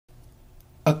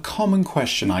A common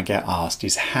question I get asked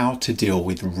is how to deal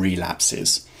with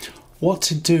relapses. What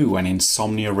to do when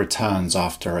insomnia returns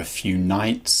after a few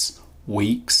nights,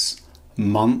 weeks,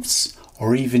 months,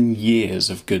 or even years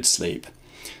of good sleep.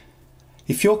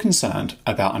 If you're concerned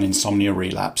about an insomnia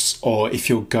relapse, or if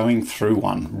you're going through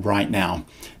one right now,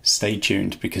 stay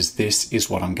tuned because this is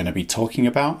what I'm going to be talking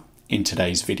about in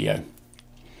today's video.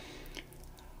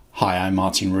 Hi, I'm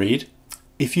Martin Reed.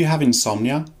 If you have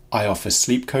insomnia, I offer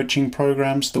sleep coaching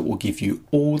programs that will give you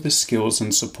all the skills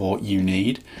and support you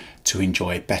need to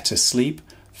enjoy better sleep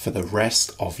for the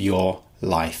rest of your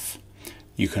life.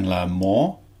 You can learn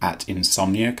more at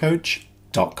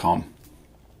insomniacoach.com.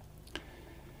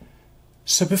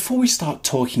 So before we start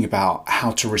talking about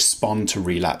how to respond to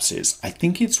relapses, I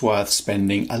think it's worth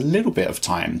spending a little bit of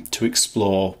time to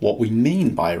explore what we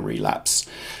mean by a relapse,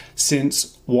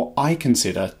 since what I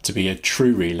consider to be a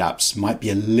true relapse might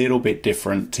be a little bit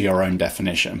different to your own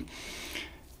definition.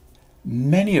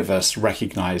 Many of us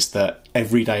recognize that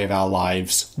every day of our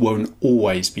lives won't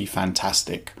always be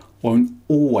fantastic, won't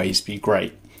always be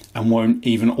great, and won't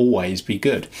even always be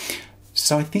good.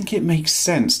 So I think it makes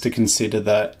sense to consider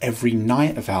that every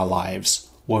night of our lives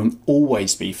won't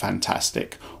always be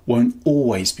fantastic, won't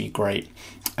always be great,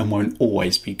 and won't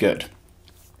always be good.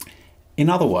 In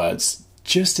other words,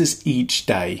 just as each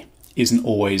day isn't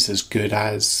always as good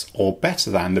as or better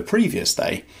than the previous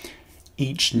day,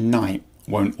 each night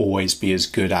won't always be as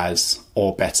good as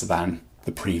or better than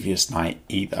the previous night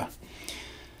either.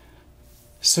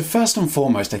 So first and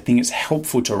foremost, I think it's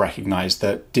helpful to recognize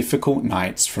that difficult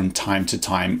nights from time to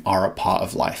time are a part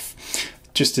of life,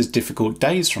 just as difficult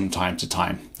days from time to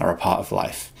time are a part of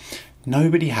life.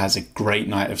 Nobody has a great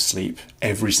night of sleep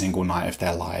every single night of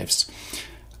their lives.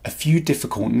 A few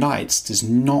difficult nights does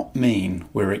not mean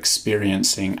we're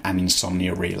experiencing an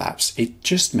insomnia relapse. It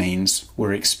just means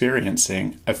we're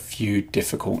experiencing a few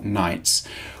difficult nights,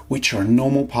 which are a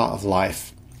normal part of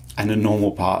life and a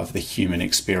normal part of the human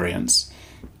experience.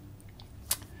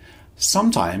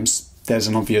 Sometimes there's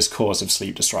an obvious cause of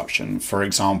sleep disruption. For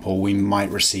example, we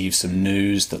might receive some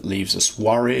news that leaves us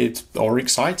worried or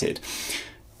excited.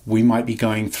 We might be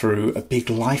going through a big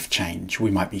life change.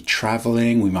 We might be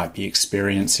traveling. We might be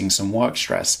experiencing some work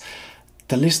stress.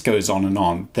 The list goes on and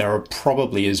on. There are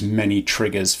probably as many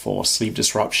triggers for sleep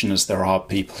disruption as there are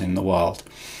people in the world.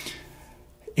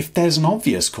 If there's an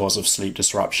obvious cause of sleep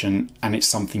disruption and it's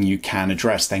something you can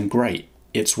address, then great.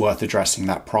 It's worth addressing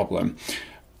that problem.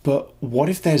 But what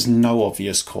if there's no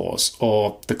obvious cause,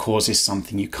 or the cause is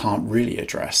something you can't really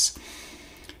address?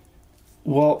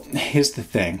 Well, here's the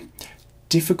thing.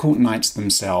 Difficult nights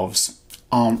themselves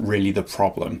aren't really the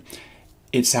problem.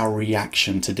 It's our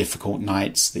reaction to difficult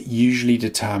nights that usually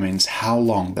determines how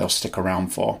long they'll stick around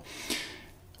for.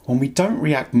 When we don't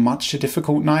react much to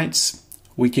difficult nights,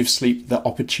 we give sleep the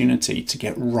opportunity to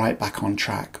get right back on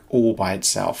track all by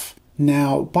itself.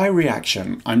 Now, by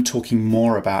reaction, I'm talking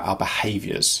more about our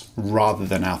behaviors rather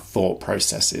than our thought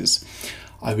processes.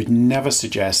 I would never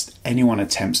suggest anyone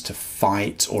attempts to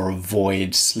fight or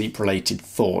avoid sleep-related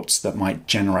thoughts that might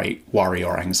generate worry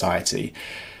or anxiety,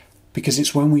 because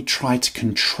it's when we try to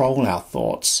control our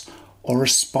thoughts or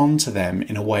respond to them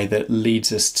in a way that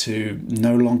leads us to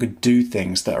no longer do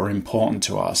things that are important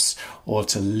to us or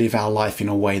to live our life in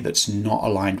a way that's not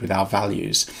aligned with our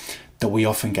values that we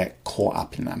often get caught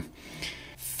up in them.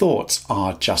 Thoughts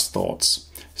are just thoughts.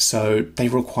 So they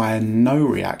require no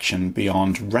reaction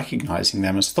beyond recognizing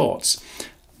them as thoughts.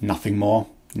 Nothing more,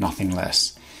 nothing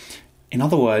less. In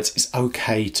other words, it's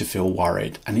okay to feel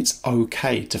worried and it's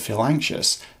okay to feel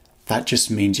anxious. That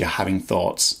just means you're having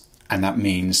thoughts, and that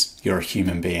means you're a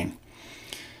human being.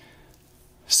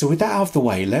 So with that out of the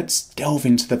way, let's delve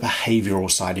into the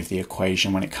behavioral side of the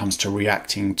equation when it comes to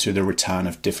reacting to the return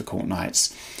of difficult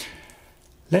nights.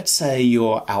 Let's say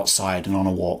you're outside and on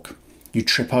a walk. You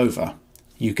trip over.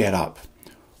 You get up.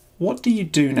 What do you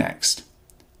do next?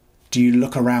 Do you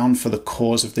look around for the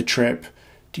cause of the trip?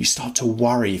 Do you start to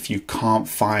worry if you can't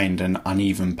find an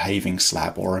uneven paving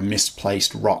slab or a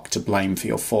misplaced rock to blame for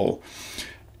your fall?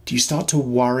 Do you start to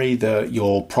worry that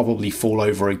you'll probably fall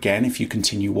over again if you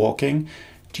continue walking?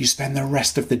 Do you spend the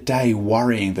rest of the day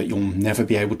worrying that you'll never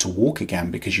be able to walk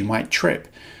again because you might trip?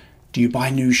 Do you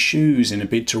buy new shoes in a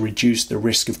bid to reduce the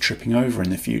risk of tripping over in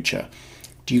the future?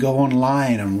 Do you go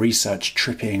online and research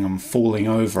tripping and falling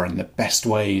over and the best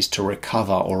ways to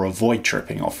recover or avoid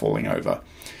tripping or falling over?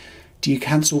 Do you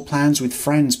cancel plans with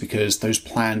friends because those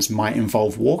plans might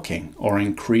involve walking or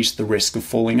increase the risk of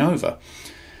falling over?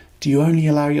 Do you only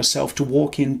allow yourself to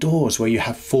walk indoors where you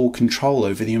have full control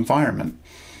over the environment?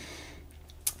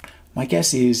 My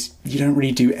guess is you don't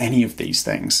really do any of these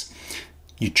things.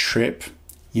 You trip,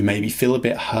 You maybe feel a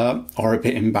bit hurt or a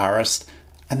bit embarrassed,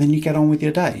 and then you get on with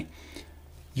your day.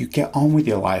 You get on with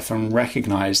your life and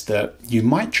recognize that you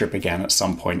might trip again at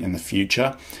some point in the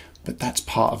future, but that's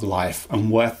part of life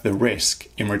and worth the risk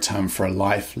in return for a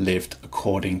life lived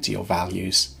according to your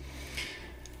values.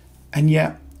 And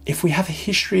yet, if we have a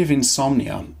history of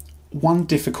insomnia, one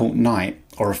difficult night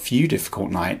or a few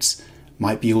difficult nights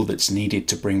might be all that's needed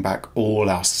to bring back all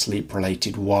our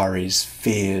sleep-related worries,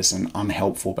 fears, and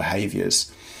unhelpful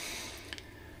behaviors.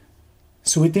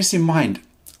 So with this in mind,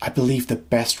 I believe the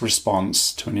best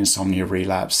response to an insomnia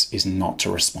relapse is not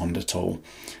to respond at all,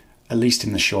 at least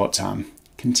in the short term.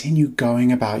 Continue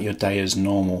going about your day as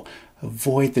normal.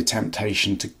 Avoid the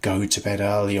temptation to go to bed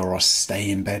earlier or stay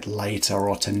in bed later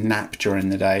or to nap during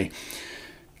the day.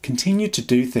 Continue to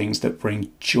do things that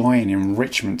bring joy and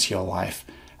enrichment to your life,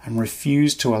 and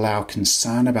refuse to allow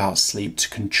concern about sleep to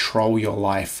control your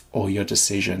life or your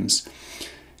decisions.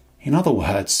 In other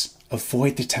words,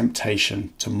 avoid the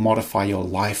temptation to modify your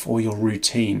life or your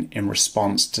routine in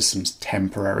response to some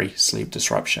temporary sleep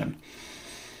disruption.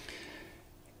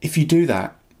 If you do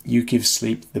that, you give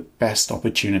sleep the best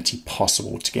opportunity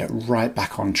possible to get right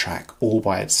back on track all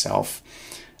by itself.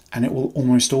 And it will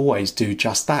almost always do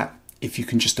just that if you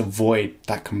can just avoid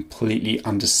that completely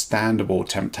understandable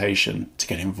temptation to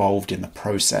get involved in the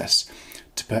process,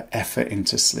 to put effort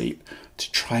into sleep,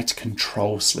 to try to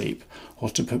control sleep,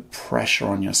 or to put pressure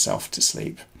on yourself to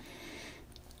sleep.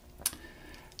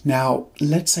 Now,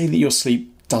 let's say that your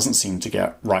sleep doesn't seem to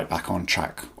get right back on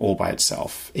track all by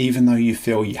itself, even though you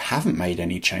feel you haven't made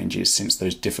any changes since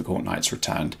those difficult nights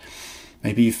returned.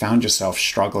 Maybe you found yourself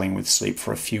struggling with sleep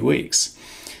for a few weeks.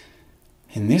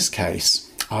 In this case,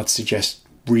 I'd suggest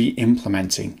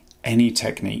re-implementing any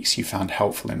techniques you found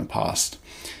helpful in the past.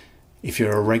 If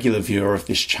you're a regular viewer of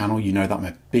this channel, you know that I'm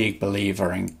a big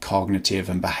believer in cognitive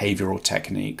and behavioral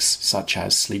techniques such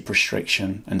as sleep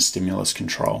restriction and stimulus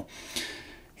control.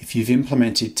 If you've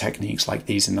implemented techniques like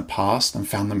these in the past and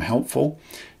found them helpful,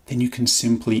 then you can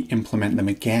simply implement them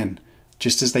again.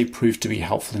 Just as they proved to be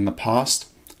helpful in the past,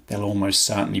 they'll almost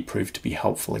certainly prove to be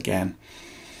helpful again.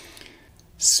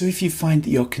 So if you find that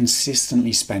you're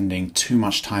consistently spending too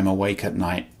much time awake at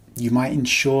night, you might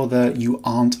ensure that you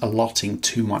aren't allotting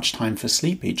too much time for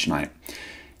sleep each night.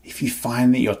 If you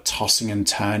find that you're tossing and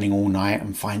turning all night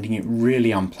and finding it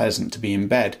really unpleasant to be in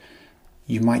bed,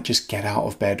 you might just get out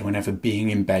of bed whenever being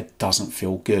in bed doesn't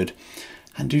feel good,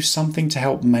 and do something to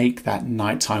help make that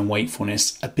nighttime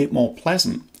wakefulness a bit more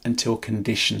pleasant until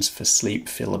conditions for sleep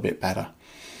feel a bit better.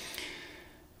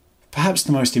 Perhaps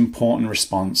the most important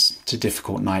response to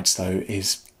difficult nights, though,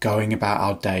 is going about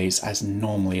our days as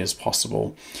normally as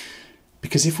possible.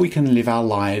 Because if we can live our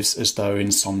lives as though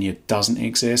insomnia doesn't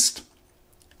exist,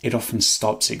 it often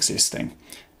stops existing.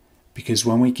 Because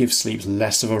when we give sleep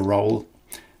less of a role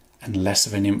and less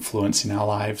of an influence in our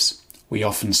lives, we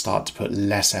often start to put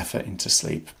less effort into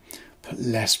sleep, put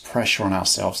less pressure on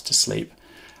ourselves to sleep,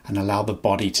 and allow the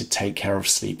body to take care of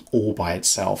sleep all by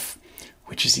itself,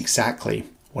 which is exactly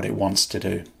what it wants to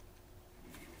do.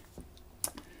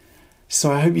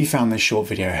 So I hope you found this short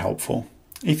video helpful.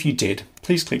 If you did,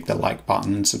 please click the like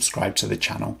button and subscribe to the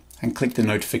channel, and click the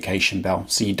notification bell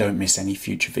so you don't miss any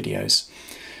future videos.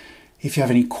 If you have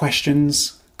any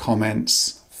questions,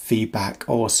 comments, feedback,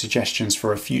 or suggestions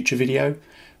for a future video,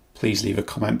 please leave a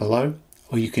comment below,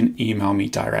 or you can email me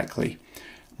directly.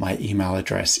 My email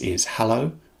address is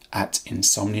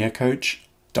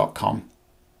hello@insomniacoach.com.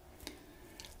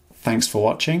 Thanks for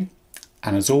watching,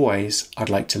 and as always, I'd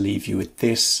like to leave you with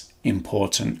this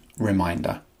important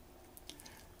reminder.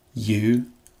 You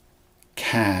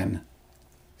can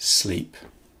sleep.